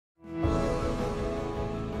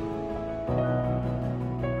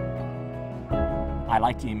I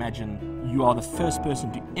like to imagine you are the first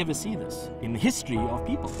person to ever see this in the history of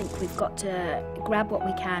people. I think we've got to grab what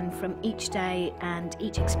we can from each day and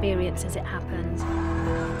each experience as it happens.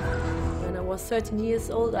 When I was 13 years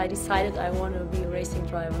old, I decided I want to be a racing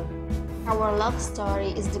driver. Our love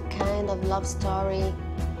story is the kind of love story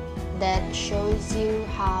that shows you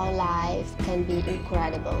how life can be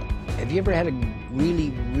incredible. Have you ever had a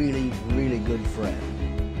really, really, really good friend?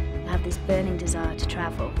 I have this burning desire to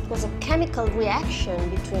travel. It was a chemical reaction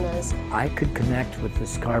between us. I could connect with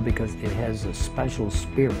this car because it has a special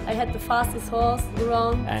spirit. I had the fastest horse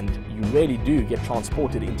around. And you really do get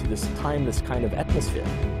transported into this timeless kind of atmosphere.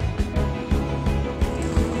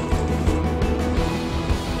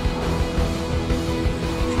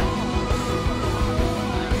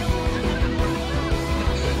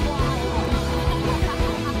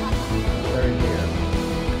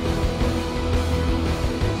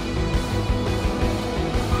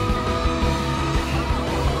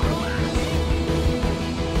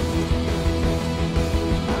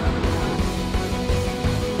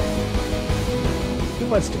 Who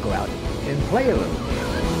wants to go out and play a little?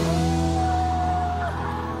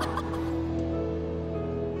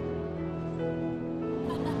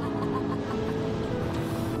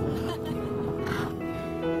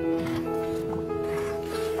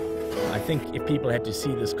 I think if people had to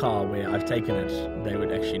see this car where I've taken it, they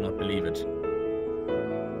would actually not believe it.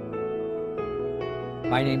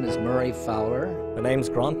 My name is Murray Fowler. My name's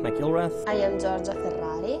Grant McIlrath. I am Giorgia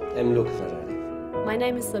Ferrari. I'm Luke Ferrari. My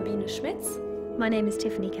name is Sabine Schmitz. My name is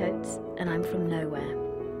Tiffany Coates, and I'm from nowhere.